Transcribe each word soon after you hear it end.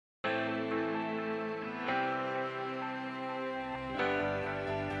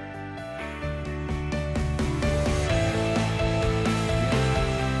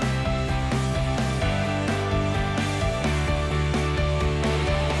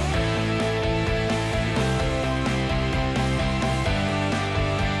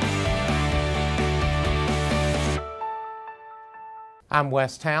I'm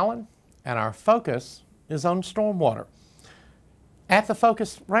Wes Talon, and our focus is on stormwater. At the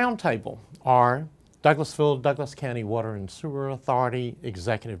Focus Roundtable are Douglas County Water and Sewer Authority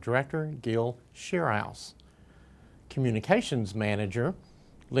Executive Director Gil Shearhouse, Communications Manager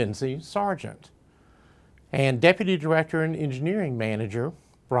Lindsay Sargent, and Deputy Director and Engineering Manager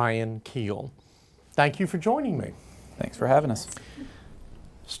Brian Keel. Thank you for joining me. Thanks for having us.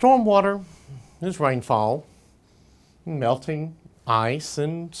 Stormwater is rainfall, melting ice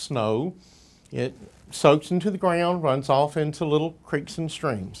and snow. It soaks into the ground, runs off into little creeks and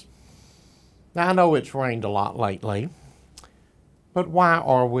streams. Now, I know it's rained a lot lately, but why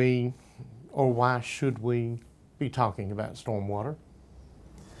are we, or why should we be talking about stormwater?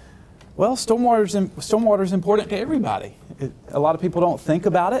 Well, stormwater is important to everybody. A lot of people don't think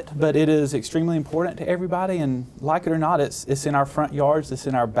about it, but it is extremely important to everybody, and like it or not, it's in our front yards, it's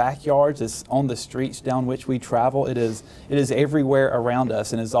in our backyards, it's on the streets down which we travel. It is everywhere around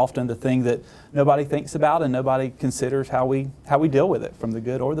us, and is often the thing that nobody thinks about and nobody considers how we deal with it, from the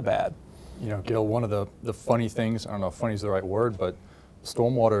good or the bad. You know, Gil, one of the funny things, I don't know if funny is the right word, but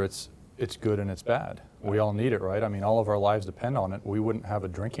stormwater, it's good and it's bad. We all need it, right? I mean, all of our lives depend on it. We wouldn't have a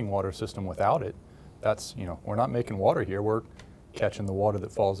drinking water system without it. That's, you know, we're not making water here. We're catching the water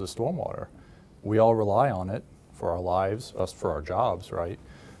that falls as stormwater. We all rely on it for our lives, us for our jobs, right?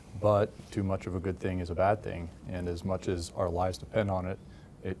 But too much of a good thing is a bad thing. And as much as our lives depend on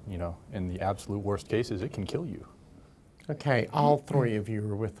it, you know, in the absolute worst cases, it can kill you. Okay, all three of you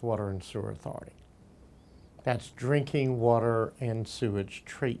are with Water and Sewer Authority. That's drinking water and sewage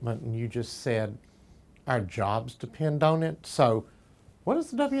treatment, and you just said our jobs depend on it. So what does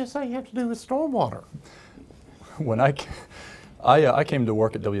the WSA have to do with stormwater? When I came to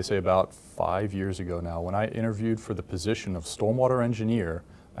work at WSA about 5 years ago now. When I interviewed for the position of stormwater engineer,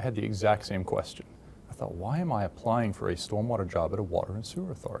 I had the exact same question. I thought, why am I applying for a stormwater job at a water and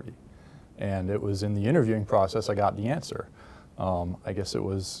sewer authority? And it was in the interviewing process I got the answer. I guess it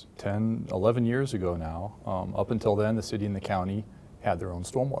was 10, 11 years ago now. Up until then, the city and the county had their own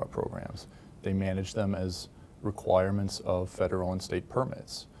stormwater programs. They managed them as requirements of federal and state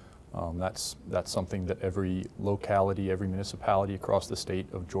permits. That's something that every locality, every municipality across the state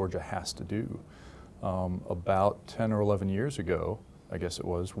of Georgia has to do. About 10 or 11 years ago, I guess it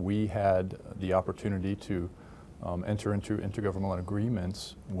was, we had the opportunity to enter into intergovernmental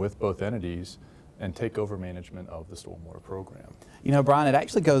agreements with both entities and take over management of the stormwater program. You know, Brian, it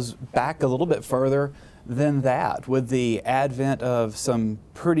actually goes back a little bit further than that. With the advent of some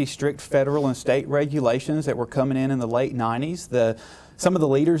pretty strict federal and state regulations that were coming in the late 90s, some of the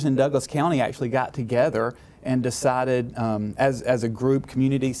leaders in Douglas County actually got together and decided as a group,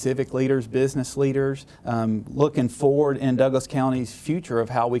 community, civic leaders, business leaders, looking forward in Douglas County's future of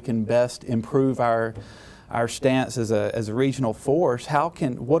how we can best improve our stance as a regional force.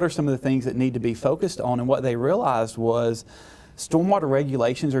 What are some of the things that need to be focused on? And what they realized was stormwater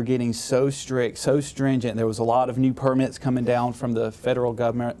regulations are getting so strict, so stringent. There was a lot of new permits coming down from the federal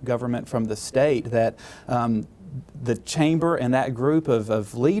government from the state that the chamber and that group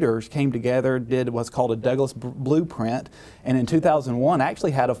of leaders came together, did what's called a Douglas Blueprint, and in 2001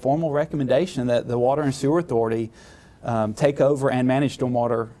 actually had a formal recommendation that the Water and Sewer Authority take over and manage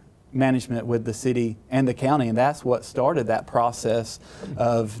stormwater management with the city and the county, and that's what started that process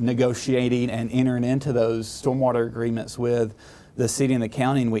of negotiating and entering into those stormwater agreements with the city and the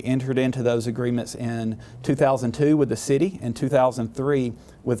county. And we entered into those agreements in 2002 with the city and 2003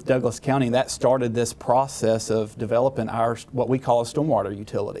 with Douglas County. That started this process of developing what we call a stormwater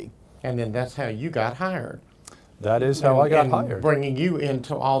utility. And then that's how you got hired. That is how I got hired. Bringing you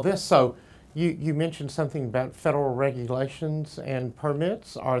into all this. So you mentioned something about federal regulations and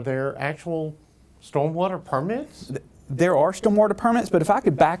permits. Are there actual stormwater permits? There are stormwater permits, but if I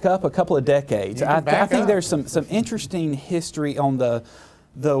could back up a couple of decades, I think there's some interesting history on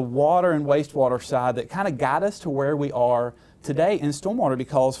the water and wastewater side that kind of got us to where we are today in stormwater,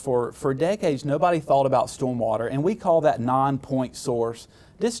 because for decades nobody thought about stormwater, and we call that non-point source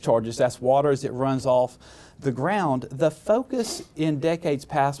discharges. That's water as it runs off the ground. The focus in decades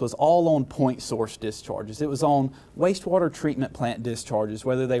past was all on point source discharges. It was on wastewater treatment plant discharges,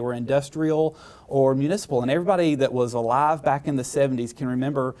 whether they were industrial or municipal. And everybody that was alive back in the 70s can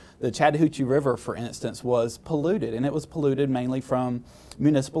remember the Chattahoochee River, for instance, was polluted, and it was polluted mainly from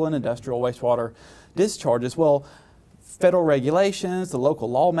municipal and industrial wastewater discharges. Well, federal regulations, the local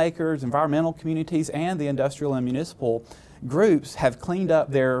lawmakers, environmental communities, and the industrial and municipal groups have cleaned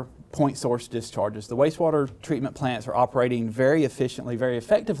up their point source discharges. The wastewater treatment plants are operating very efficiently, very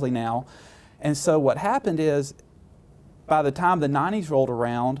effectively now. And so what happened is, by the time the 90s rolled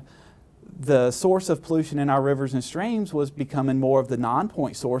around, the source of pollution in our rivers and streams was becoming more of the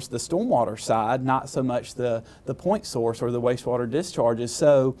non-point source, the stormwater side, not so much the point source or the wastewater discharges.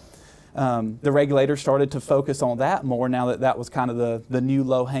 So the regulators started to focus on that more now that that was kind of the new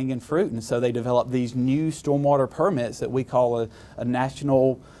low-hanging fruit. And so they developed these new stormwater permits that we call a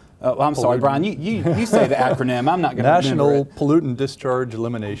national, I'm sorry, Brian, you say the acronym. I'm not going to remember National it. Pollutant Discharge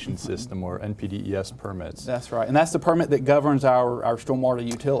Elimination System, or NPDES permits. That's right. And that's the permit that governs our stormwater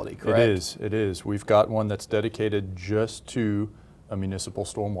utility, correct? It is. It is. We've got one that's dedicated just to a municipal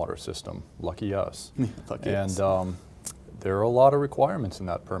stormwater system. Lucky us. Lucky us. And there are a lot of requirements in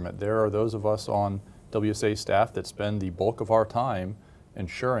that permit. There are those of us on WSA staff that spend the bulk of our time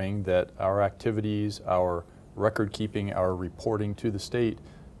ensuring that our activities, our record keeping, our reporting to the state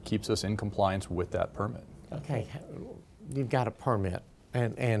keeps us in compliance with that permit. Okay, you've got a permit,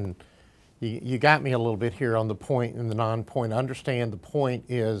 and you got me a little bit here on the point and the non-point. I understand the point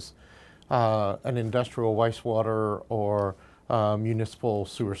is an industrial wastewater or municipal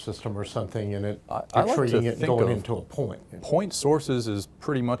sewer system or something, and I like treating to it and think going of into a point. Point sources is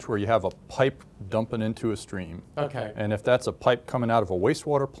pretty much where you have a pipe dumping into a stream. Okay. And if that's a pipe coming out of a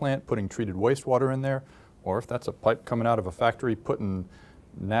wastewater plant, putting treated wastewater in there, or if that's a pipe coming out of a factory, putting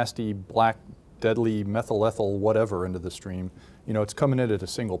nasty, black, deadly methyl ethyl whatever into the stream, you know, it's coming in at a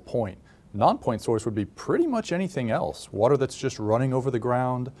single point. Non-point source would be pretty much anything else. Water that's just running over the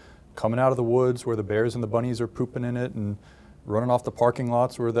ground, coming out of the woods where the bears and the bunnies are pooping in it, and running off the parking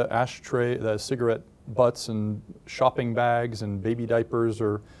lots where the ashtray, the cigarette butts and shopping bags and baby diapers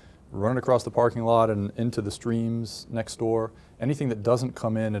are running across the parking lot and into the streams next door. Anything that doesn't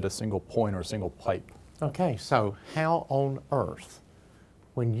come in at a single point or a single pipe. Okay, so how on earth,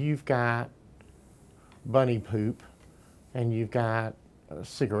 when you've got bunny poop and you've got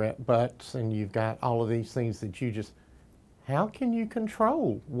cigarette butts and you've got all of these things that you just, how can you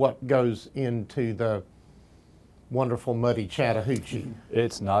control what goes into the wonderful muddy Chattahoochee?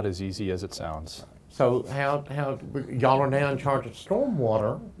 It's not as easy as it sounds. So how y'all are now in charge of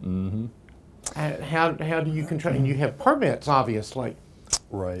stormwater. Mm-hmm. How do you control, and you have permits obviously.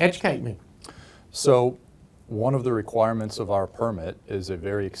 Right. Educate me. So one of the requirements of our permit is a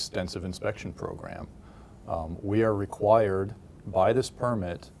very extensive inspection program. We are required by this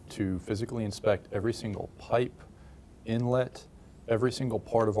permit to physically inspect every single pipe, inlet, every single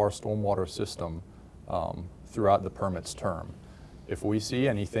part of our stormwater system throughout the permit's term. If we see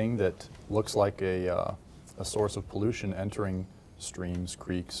anything that looks like a source of pollution entering streams,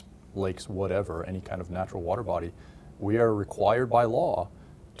 creeks, lakes, whatever, any kind of natural water body, we are required by law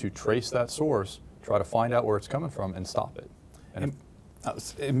to trace that source, try to find out where it's coming from, and stop it. And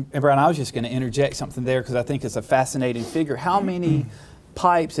Brian, I was just going to interject something there because I think it's a fascinating figure. How many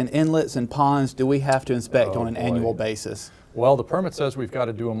pipes and inlets and ponds do we have to inspect on an annual basis? Well, the permit says we've got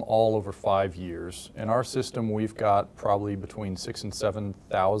to do them all over 5 years. In our system, we've got probably between 6,000 and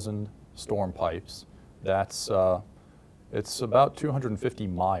 7,000 storm pipes. That's it's about 250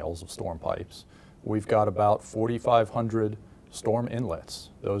 miles of storm pipes. We've got about 4,500 storm inlets.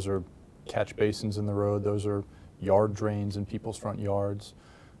 Those are catch basins in the road. Those are yard drains in people's front yards.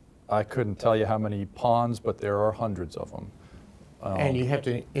 I couldn't tell you how many ponds, but there are hundreds of them. And you have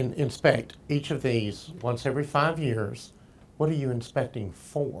to inspect each of these once every 5 years. What are you inspecting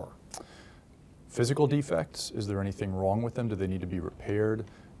for? Physical defects. Is there anything wrong with them? Do they need to be repaired?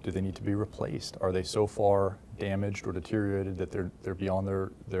 Do they need to be replaced? Are they so far damaged or deteriorated that they're beyond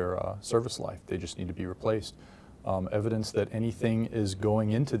their service life? They just need to be replaced. Evidence that anything is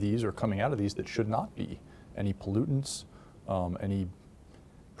going into these or coming out of these that should not be. Any pollutants,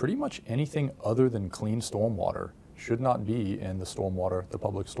 pretty much anything other than clean stormwater should not be in the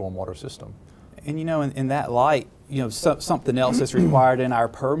public stormwater system. And you know, in that light, you know, something else that's required in our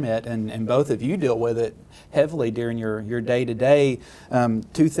permit, and both of you deal with it heavily during your day-to-day.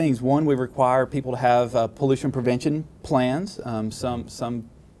 Two things. One, we require people to have pollution prevention plans. Some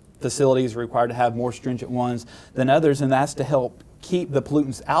facilities are required to have more stringent ones than others, and that's to help keep the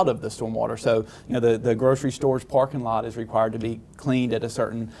pollutants out of the stormwater. So, you know, the grocery store's parking lot is required to be cleaned at a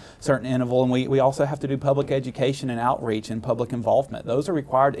certain interval, and we also have to do public education and outreach and public involvement. Those are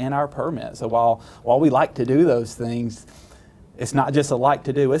required in our permit. So while we like to do those things, it's not just a like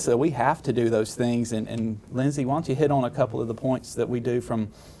to do, it's a we have to do those things. And Lindsay, why don't you hit on a couple of the points that we do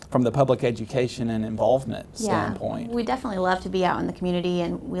from the public education and involvement standpoint? We definitely love to be out in the community,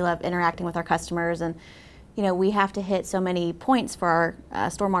 and we love interacting with our customers. And you know, we have to hit so many points for our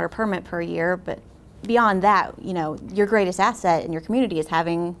stormwater permit per year, but beyond that, you know, your greatest asset in your community is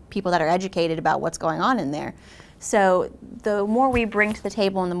having people that are educated about what's going on in there. So the more we bring to the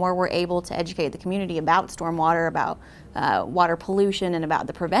table and the more we're able to educate the community about stormwater, about water pollution and about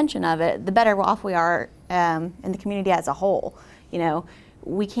the prevention of it, the better off we are in the community as a whole. You know,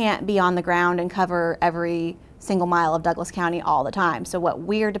 we can't be on the ground and cover every single mile of Douglas County all the time. So what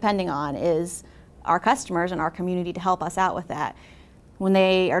we're depending on is our customers and our community to help us out with that. When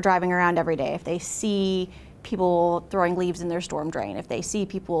they are driving around every day, if they see people throwing leaves in their storm drain, if they see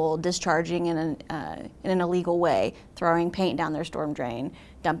people discharging in an illegal way, throwing paint down their storm drain,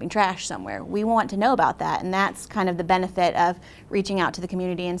 dumping trash somewhere, we want to know about that. And that's kind of the benefit of reaching out to the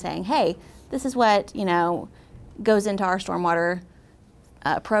community and saying, hey, this is what, you know, goes into our stormwater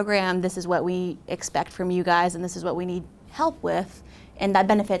program. This is what we expect from you guys, and this is what we need help with. And that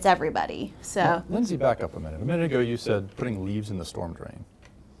benefits everybody. So, well, Lindsay, back up a minute. A minute ago you said putting leaves in the storm drain.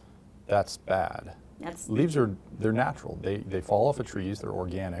 That's bad. Leaves they're natural. They fall off of trees, they're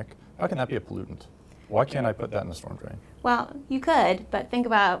organic. How can that be a pollutant? Why can't I put that in the storm drain? Well, you could, but think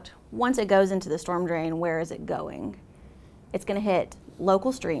about once it goes into the storm drain, where is it going? It's going to hit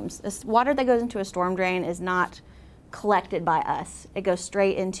local streams. This water that goes into a storm drain is not collected by us. It goes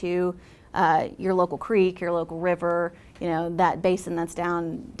straight into your local creek, your local river, you know, that basin that's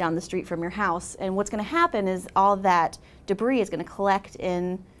down the street from your house. And what's going to happen is all that debris is going to collect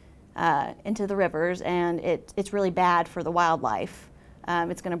into the rivers, and it's really bad for the wildlife.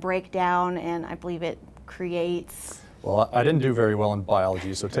 It's going to break down, and I believe it creates... Well, I didn't do very well in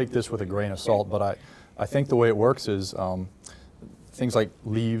biology, so take this with a grain of salt, but I think the way it works is things like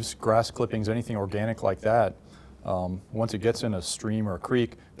leaves, grass clippings, anything organic like that, once it gets in a stream or a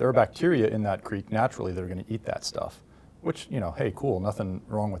creek, there are bacteria in that creek naturally that are going to eat that stuff, which, you know, hey, cool, nothing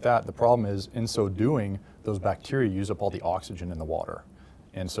wrong with that. The problem is, in so doing, those bacteria use up all the oxygen in the water.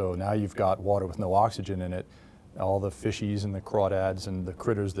 And so now you've got water with no oxygen in it. All the fishies and the crawdads and the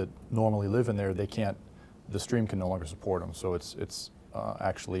critters that normally live in there, the stream can no longer support them. So it's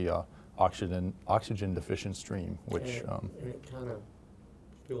actually a oxygen deficient stream, which... and it kind of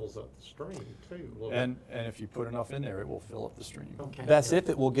fills up the stream too. And if you put enough in there, it will fill up the stream. Okay. That's if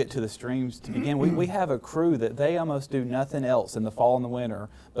it will get to the streams to begin. We have a crew that they almost do nothing else in the fall and the winter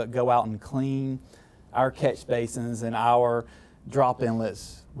but go out and clean our catch basins and our drop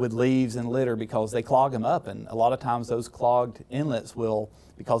inlets with leaves and litter because they clog them up, and a lot of times those clogged inlets will,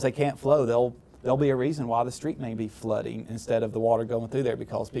 because they can't flow, there'll be a reason why the street may be flooding instead of the water going through there,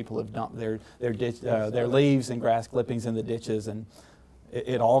 because people have dumped their leaves and grass clippings in the ditches, and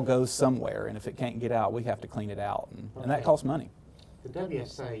it all goes somewhere, and if it can't get out, we have to clean it out, and that costs money. The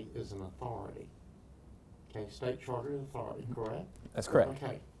WSA is an authority, okay, state chartered authority, correct? That's correct.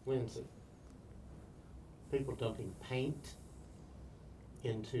 Okay, Lindsay, people dumping paint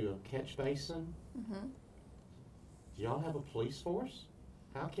into a catch basin. Mm-hmm. Do y'all have a police force?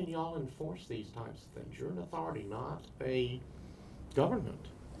 How can y'all enforce these types of things? You're an authority, not a government.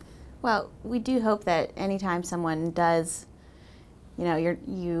 Well, we do hope that anytime someone does, you know,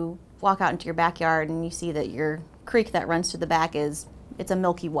 you walk out into your backyard and you see that your creek that runs to the back it's a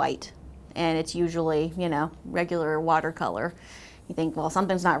milky white, and it's usually, you know, regular watercolor. You think, well,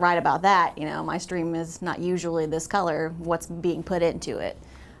 something's not right about that. You know, my stream is not usually this color. What's being put into it?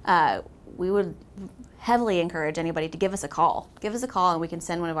 We would heavily encourage anybody to give us a call. Give us a call, and we can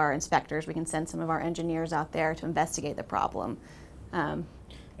send one of our inspectors. We can send some of our engineers out there to investigate the problem. And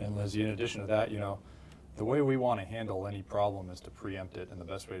Lizzie, in addition to that, you know, the way we want to handle any problem is to preempt it, and the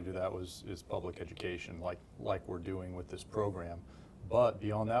best way to do that is public education, like we're doing with this program. But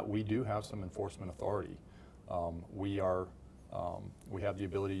beyond that, we do have some enforcement authority. We have the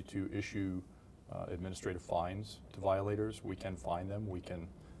ability to issue administrative fines to violators. We can fine them. We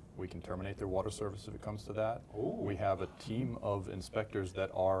can terminate their water service if it comes to that. Ooh. We have a team of inspectors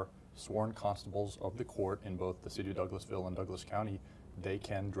that are sworn constables of the court in both the city of Douglasville and Douglas County. They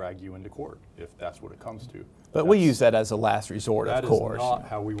can drag you into court if that's what it comes to. But we use that as a last resort, of course. That is not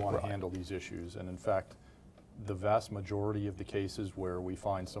how we want to handle these issues. And in fact, the vast majority of the cases where we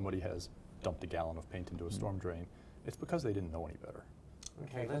find somebody has dumped a gallon of paint into a storm drain, it's because they didn't know any better.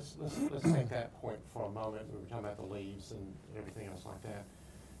 Okay, let's take that point for a moment. We were talking about the leaves and everything else like that.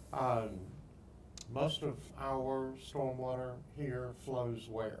 Most of our stormwater here flows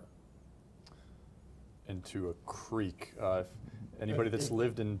where? Into a creek. Anybody that's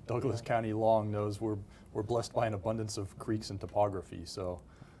lived in Douglas County long knows we're blessed by an abundance of creeks and topography. So.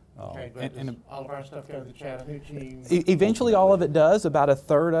 Okay, but all of our stuff go to the Chattahoochee? Eventually all of it does. About a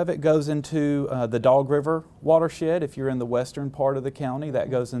third of it goes into the Dog River watershed. If you're in the western part of the county,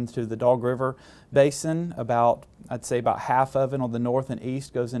 that goes into the Dog River Basin. I'd say about half of it on the north and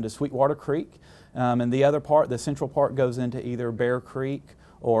east goes into Sweetwater Creek. And the other part, the central part, goes into either Bear Creek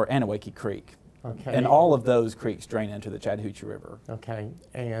or Anawakey Creek. Okay. And all of those creeks drain into the Chattahoochee River. Okay,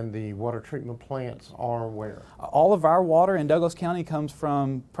 and the water treatment plants are where? All of our water in Douglas County comes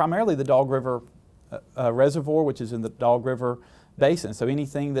from primarily the Dog River Reservoir, which is in the Dog River Basin. So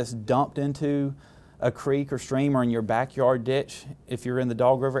anything that's dumped into a creek or stream or in your backyard ditch, if you're in the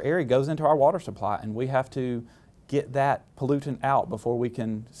Dog River area, goes into our water supply, and we have to get that pollutant out before we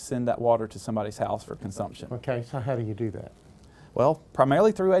can send that water to somebody's house for consumption. Okay, so how do you do that? Well,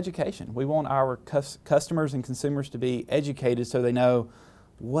 primarily through education. We want our customers and consumers to be educated so they know,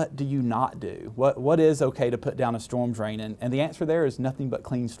 what do you not do? What is okay to put down a storm drain? And the answer there is nothing but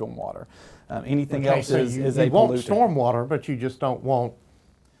clean stormwater. Anything else so is a you want pollutant. stormwater, but you just don't want...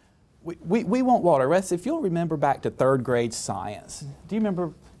 We want water. Wes, if you'll remember back to 3rd grade science, do you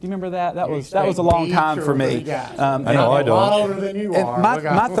remember that? That was a long time for me. I know I A lot don't. older than you And are.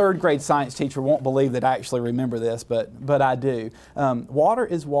 my 3rd grade science teacher won't believe that I actually remember this, but I do. Water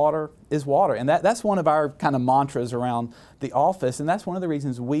is water is water, and that's one of our kind of mantras around the office, and that's one of the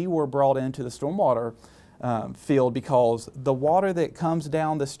reasons we were brought into the stormwater field, because the water that comes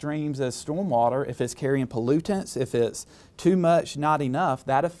down the streams as stormwater, if it's carrying pollutants, if it's too much, not enough,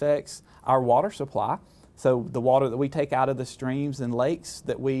 that affects our water supply. So the water that we take out of the streams and lakes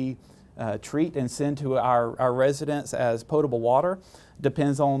that we treat and send to our residents as potable water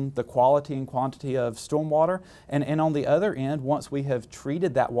depends on the quality and quantity of stormwater. And on the other end, once we have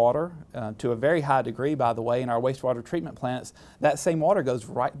treated that water to a very high degree, by the way, in our wastewater treatment plants, that same water goes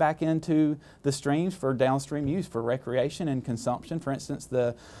right back into the streams for downstream use, for recreation and consumption. For instance,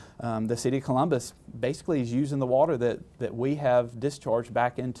 the city of Columbus basically is using the water that we have discharged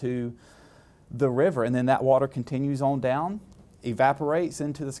back into the river, and then that water continues on down, evaporates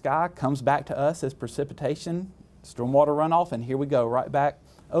into the sky, comes back to us as precipitation, stormwater runoff, and here we go, right back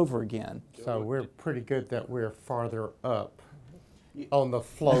over again. So we're pretty good that we're farther up on the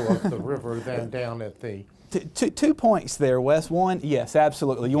flow of the river than down at the... 2 points there, Wes. One, yes,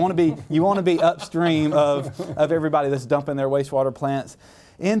 absolutely. You want to be upstream of everybody that's dumping their wastewater plants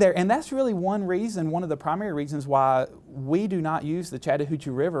in there, and that's really one of the primary reasons why we do not use the Chattahoochee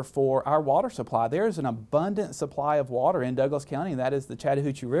River for our water supply. There's an abundant supply of water in Douglas County, and that is the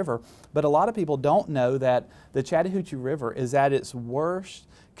Chattahoochee River, but a lot of people don't know that the Chattahoochee River is at its worst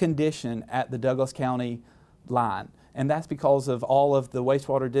condition at the Douglas County line. And that's because of all of the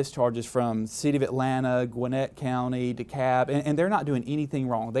wastewater discharges from City of Atlanta, Gwinnett County, DeKalb, and they're not doing anything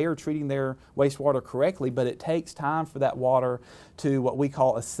wrong. They are treating their wastewater correctly, but it takes time for that water to what we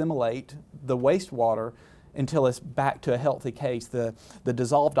call assimilate the wastewater until it's back to a healthy case. The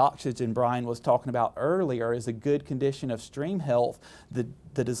dissolved oxygen Brian was talking about earlier is a good condition of stream health.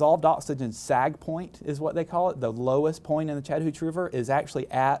 The dissolved oxygen sag point is what they call it. The lowest point in the Chattahoochee River is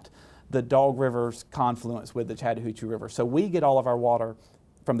actually at the Dog River's confluence with the Chattahoochee River. So we get all of our water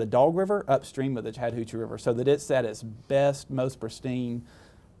from the Dog River upstream of the Chattahoochee River, so that it's at its best, most pristine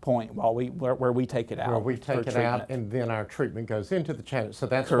point where we take it out. Where we take it out, and then our treatment goes into the Chattahoochee. So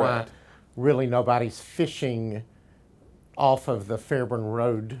that's Correct. why really nobody's fishing off of the Fairburn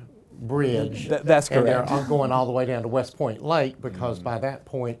Road bridge. That's correct. And they're going all the way down to West Point Lake, because by that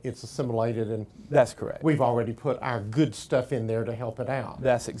point it's assimilated, and That's correct. we've already put our good stuff in there to help it out.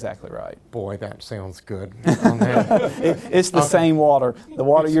 That's exactly right. Boy, that sounds good on that. It's the same water. The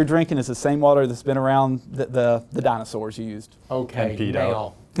water you're drinking is the same water that's been around the dinosaurs used. Okay, And peed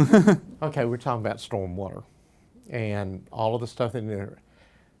now, okay, we're talking about stormwater and all of the stuff in there.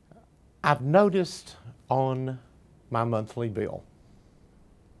 I've noticed on my monthly bill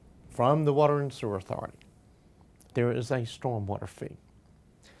from the Water and Sewer Authority, there is a stormwater fee.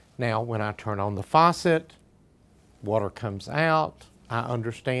 Now, when I turn on the faucet, water comes out. I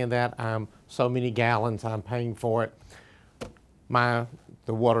understand that. I'm so many gallons, I'm paying for it.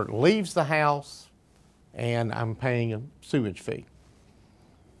 The water leaves the house, and I'm paying a sewage fee.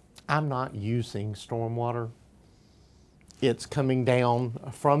 I'm not using stormwater. It's coming down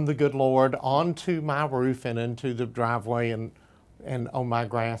from the good Lord onto my roof and into the driveway and on my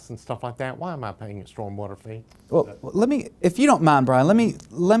grass and stuff like that. Why am I paying a stormwater fee? Well, if you don't mind, Brian,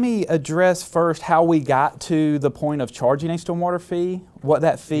 let me address first how we got to the point of charging a stormwater fee, what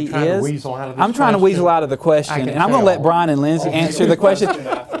that fee Trying to is. weasel out of this I'm trying to question? weasel out of the question, I can and I'm going to let tell. Brian and Lindsay answer the question.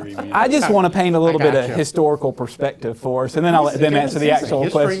 I just want to paint a little bit of gotcha. historical perspective for us, and then I'll let them answer the He's a actual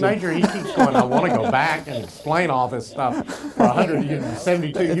history question. major. He keeps going, I want to go back and explain all this stuff for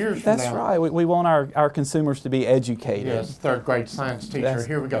 172 years from That's now. right. We want our consumers to be educated. Yes, 3rd grade science teacher. That's-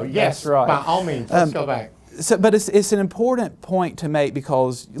 Here we go. Yes, that's right. by all means, let's go back. So, but it's an important point to make,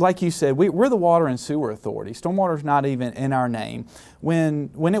 because, like you said, we're the Water and Sewer Authority. Stormwater is not even in our name.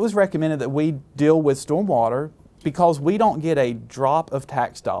 When it was recommended that we deal with stormwater, because we don't get a drop of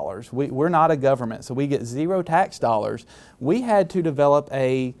tax dollars, we're not a government, so we get zero tax dollars, we had to develop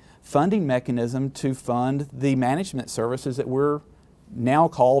a funding mechanism to fund the management services that we're now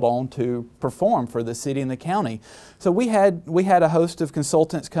called on to perform for the city and the county. So we had a host of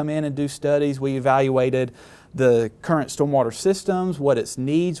consultants come in and do studies. We evaluated the current stormwater systems, what its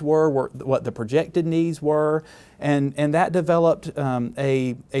needs were, what the projected needs were, and that developed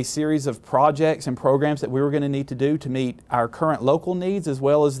a series of projects and programs that we were going to need to do to meet our current local needs as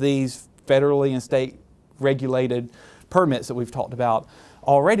well as these federally and state regulated permits that we've talked about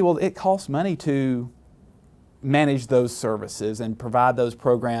already. Well, it costs money to manage those services and provide those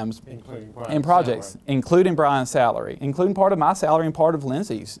programs and projects, including Brian's salary, including part of my salary and part of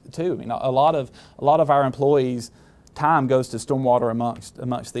Lindsay's too. You know, a lot of our employees' time goes to stormwater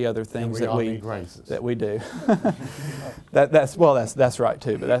amongst the other things that we do. That's right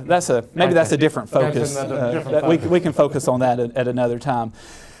too. But that's a different focus. We can focus on that at another time.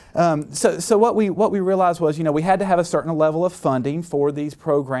 So what we realized was, you know, we had to have a certain level of funding for these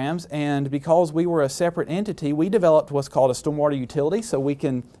programs, and because we were a separate entity, we developed what's called a stormwater utility, so we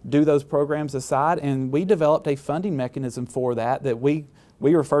can do those programs aside, and we developed a funding mechanism for that we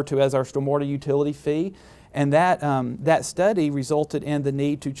refer to as our stormwater utility fee, and that study resulted in the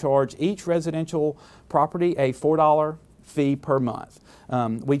need to charge each residential property a $4 fee per month.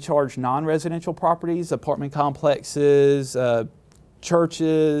 We charge non-residential properties, apartment complexes,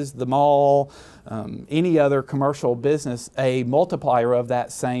 churches, the mall, any other commercial business, a multiplier of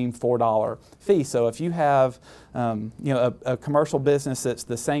that same $4 fee. So if you have a commercial business that's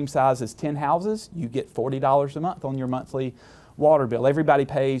the same size as 10 houses, you get $40 a month on your monthly water bill. Everybody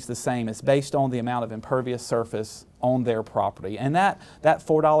pays the same. It's based on the amount of impervious surface on their property. And that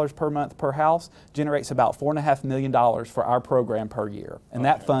 $4 per month per house generates about $4.5 million for our program per year. And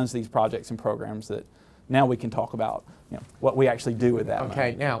that funds these projects and programs that now we can talk about, you know, what we actually do with that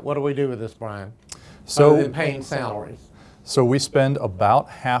money. Now what do we do with this, Brian? So, other than paying salaries. So we spend about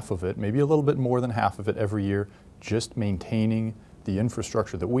half of it, maybe a little bit more than half of it every year, just maintaining the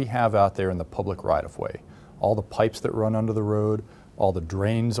infrastructure that we have out there in the public right-of-way. All the pipes that run under the road, all the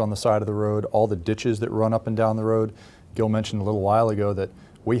drains on the side of the road, all the ditches that run up and down the road. Gil mentioned a little while ago that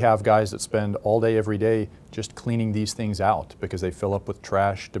we have guys that spend all day every day just cleaning these things out because they fill up with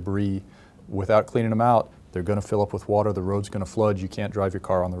trash, debris. Without cleaning them out, they're going to fill up with water, the road's going to flood, you can't drive your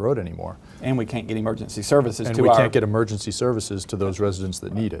car on the road anymore. And we can't get emergency services and we can't get emergency services to those residents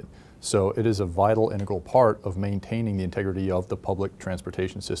that need it. So it is a vital, integral part of maintaining the integrity of the public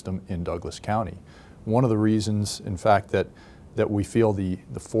transportation system in Douglas County. One of the reasons, in fact, that we feel the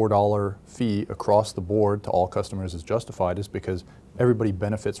 $4 fee across the board to all customers is justified is because everybody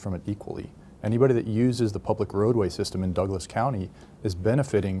benefits from it equally. Anybody that uses the public roadway system in Douglas County is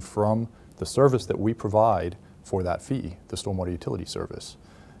benefiting from the service that we provide for that fee, the stormwater utility service.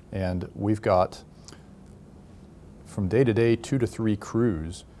 And we've got, from day to day, 2 to 3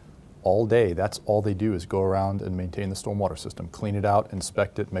 crews all day. That's all they do is go around and maintain the stormwater system, clean it out,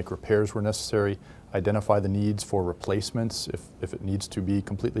 inspect it, make repairs where necessary, identify the needs for replacements if it needs to be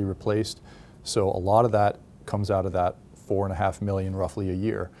completely replaced. So a lot of that comes out of that $4.5 million roughly a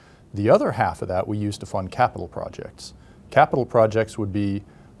year. The other half of that we use to fund capital projects. Capital projects would be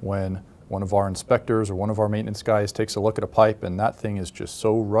when one of our inspectors or one of our maintenance guys takes a look at a pipe and that thing is just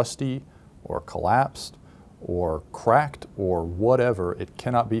so rusty or collapsed or cracked or whatever, it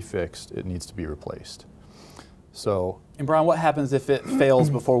cannot be fixed, it needs to be replaced. So, and Brian, what happens if it fails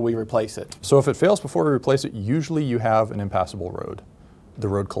before we replace it? So if it fails before we replace it, usually you have an impassable road. The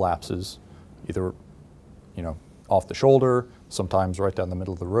road collapses, either off the shoulder, sometimes right down the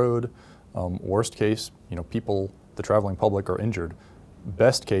middle of the road. Worst case, people, the traveling public, are injured.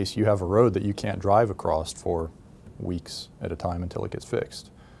 Best case, you have a road that you can't drive across for weeks at a time until it gets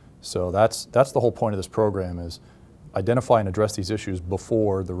fixed. So that's the whole point of this program, is identify and address these issues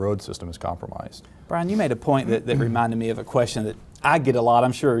before the road system is compromised. Brian, you made a point that reminded me of a question that I get a lot.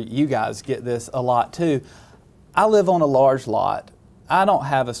 I'm sure you guys get this a lot too. I live on a large lot. I don't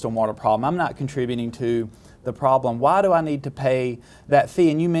have a stormwater problem. I'm not contributing to the problem. Why do I need to pay that fee?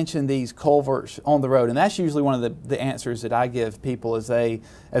 And you mentioned these culverts on the road, and that's usually one of the answers that I give people as they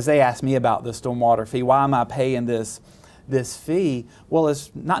ask me about the stormwater fee. Why am I paying this this fee. Well,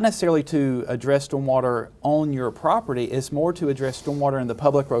 it's not necessarily to address stormwater on your property, it's more to address stormwater in the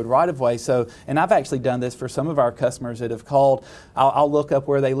public road right-of-way. So, and I've actually done this for some of our customers that have called. I'll look up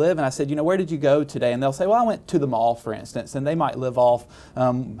where they live, and I said, you know, where did you go today? And they'll say, well, I went to the mall, for instance, and they might live off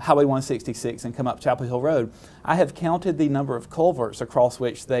Highway 166 and come up Chapel Hill Road. I have counted the number of culverts across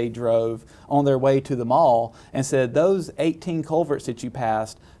which they drove on their way to the mall and said, those 18 culverts that you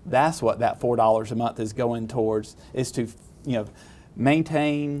passed, that's what that $4 a month is going towards, is to, you know,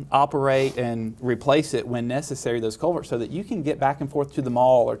 maintain, operate, and replace it when necessary, those culverts, so that you can get back and forth to the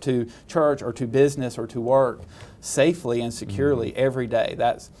mall or to church or to business or to work safely and securely every day.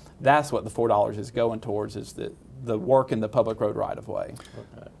 That's what the $4 is going towards, is the work in the public road right-of-way.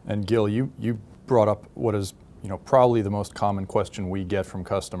 Okay. And Gil, you brought up what is, you know, probably the most common question we get from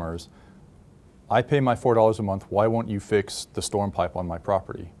customers. I pay my $4 a month, why won't you fix the storm pipe on my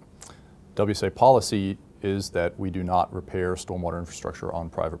property? WSA policy is that we do not repair stormwater infrastructure on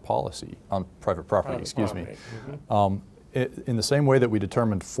private property, excuse me. In the same way that we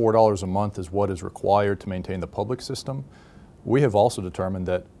determined $4 a month is what is required to maintain the public system, we have also determined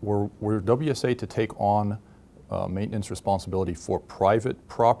that we're WSA to take on maintenance responsibility for private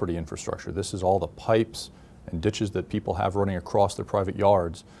property infrastructure. This is all the pipes and ditches that people have running across their private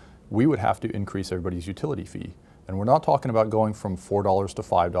yards. We would have to increase everybody's utility fee. And we're not talking about going from $4 to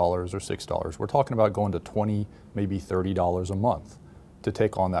 $5 or $6. We're talking about going to $20, maybe $30 a month to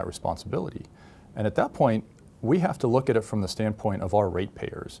take on that responsibility. And at that point, we have to look at it from the standpoint of our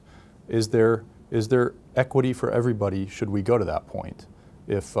ratepayers. Is there equity for everybody should we go to that point?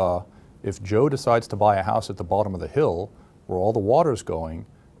 If Joe decides to buy a house at the bottom of the hill where all the water's going,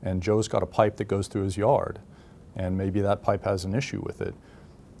 and Joe's got a pipe that goes through his yard, and maybe that pipe has an issue with it,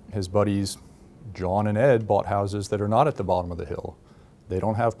 his buddies John and Ed bought houses that are not at the bottom of the hill. They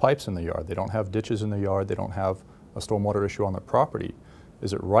don't have pipes in the yard. They don't have ditches in the yard. They don't have a stormwater issue on their property.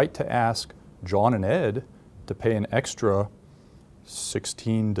 Is it right to ask John and Ed to pay an extra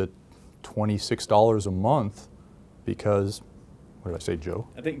 $16 to $26 a month because, what did I say, Joe?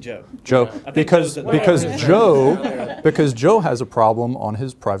 I think Joe. Joe, I think because Joe has a problem on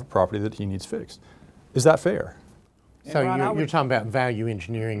his private property that he needs fixed. Is that fair? So you're talking about value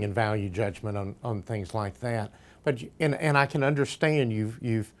engineering and value judgment on things like that. But and I can understand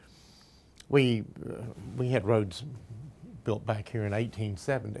we had roads built back here in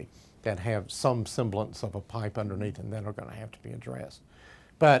 1870 that have some semblance of a pipe underneath and that are going to have to be addressed.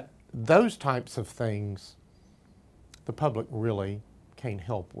 But those types of things, the public really can't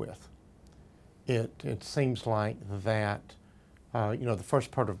help with. It seems like that you know, the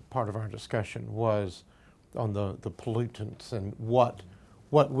first part of our discussion was on the pollutants and what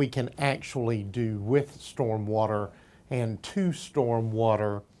we can actually do with stormwater and to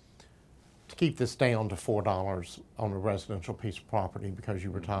stormwater to keep this down to $4 on a residential piece of property, because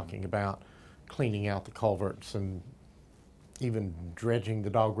you were talking about cleaning out the culverts and even dredging the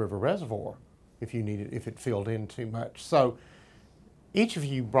Dog River Reservoir if it filled in too much. So each of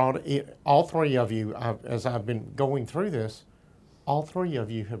you brought it, all three of you, as I've been going through this, all three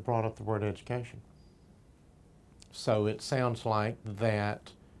of you have brought up the word education. So it sounds like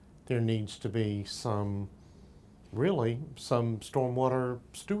that there needs to be some stormwater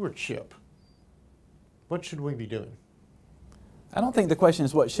stewardship. What should we be doing? I don't think the question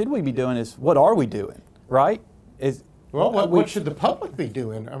is what should we be doing, is what are we doing, right? What should the public be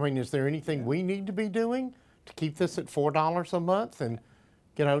doing? I mean, is there anything we need to be doing to keep this at $4 a month and,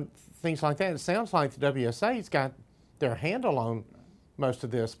 you know, things like that? It sounds like the WSA's got their handle on most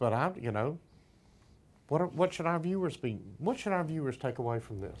of this, but you know, what should our viewers be? What should our viewers take away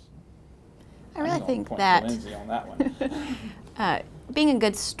from this? I really think that, on that one. being a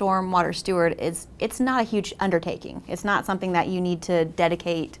good stormwater steward it's not a huge undertaking. It's not something that you need to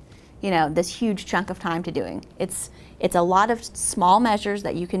dedicate, you know, this huge chunk of time to doing. It's a lot of small measures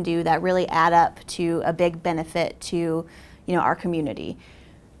that you can do that really add up to a big benefit to, you know, our community.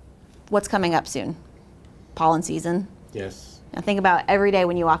 What's coming up soon? Pollen season. Yes. Now think about every day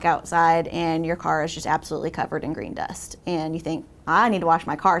when you walk outside and your car is just absolutely covered in green dust, and you think, I need to wash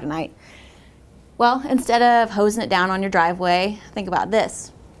my car tonight. Well, instead of hosing it down on your driveway, think about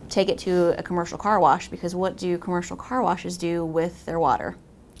this. Take it to a commercial car wash, because what do commercial car washes do with their water?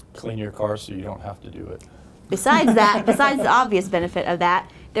 Clean your car so you don't have to do it. Besides that, besides the obvious benefit of that,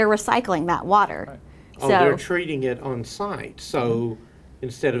 they're recycling that water. Right. So they're treating it on site. So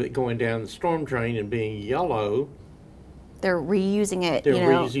instead of it going down the storm drain and being yellow, they're reusing it, they're you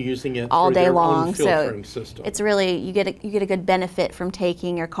know, reusing it all through day their long. own So filtering system. it's really, you get a good benefit from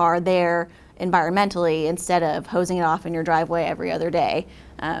taking your car there environmentally instead of hosing it off in your driveway every other day.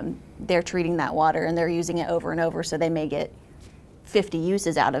 they're treating that water and they're using it over and over, so they may get 50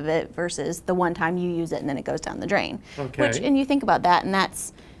 uses out of it versus the one time you use it and then it goes down the drain. Okay. And you think about that, and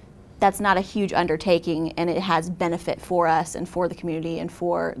that's not a huge undertaking, and it has benefit for us and for the community and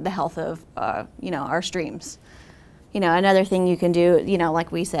for the health of our streams. Another thing you can do,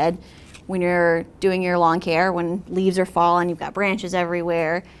 like we said, when you're doing your lawn care, when leaves are falling, you've got branches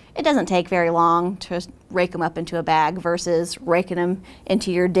everywhere, it doesn't take very long to rake them up into a bag versus raking them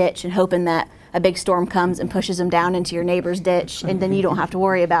into your ditch and hoping that a big storm comes and pushes them down into your neighbor's ditch, and then you don't have to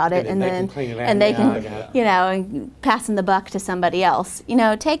worry about it. And then they can clean it out. And they can, passing the buck to somebody else.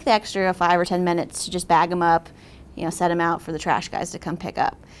 Take the extra 5 or 10 minutes to just bag them up, set them out for the trash guys to come pick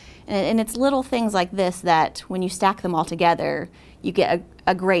up. And it's little things like this that when you stack them all together, you get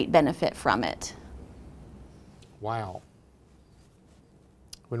a great benefit from it. Wow.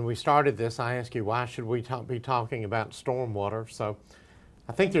 When we started this, I asked you, why should we be talking about stormwater? So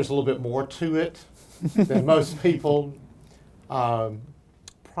I think there's a little bit more to it than most people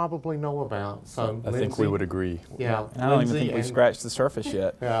probably know about. So I think we would agree. Yeah. I don't even think we've scratched the surface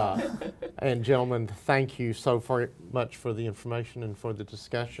yet. Yeah. And gentlemen, thank you so much for the information and for the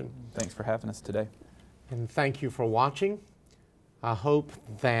discussion. Thanks for having us today. And thank you for watching. I hope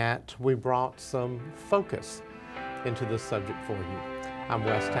that we brought some focus into this subject for you. I'm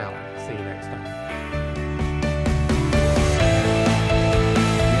Wes Talley. See you next time.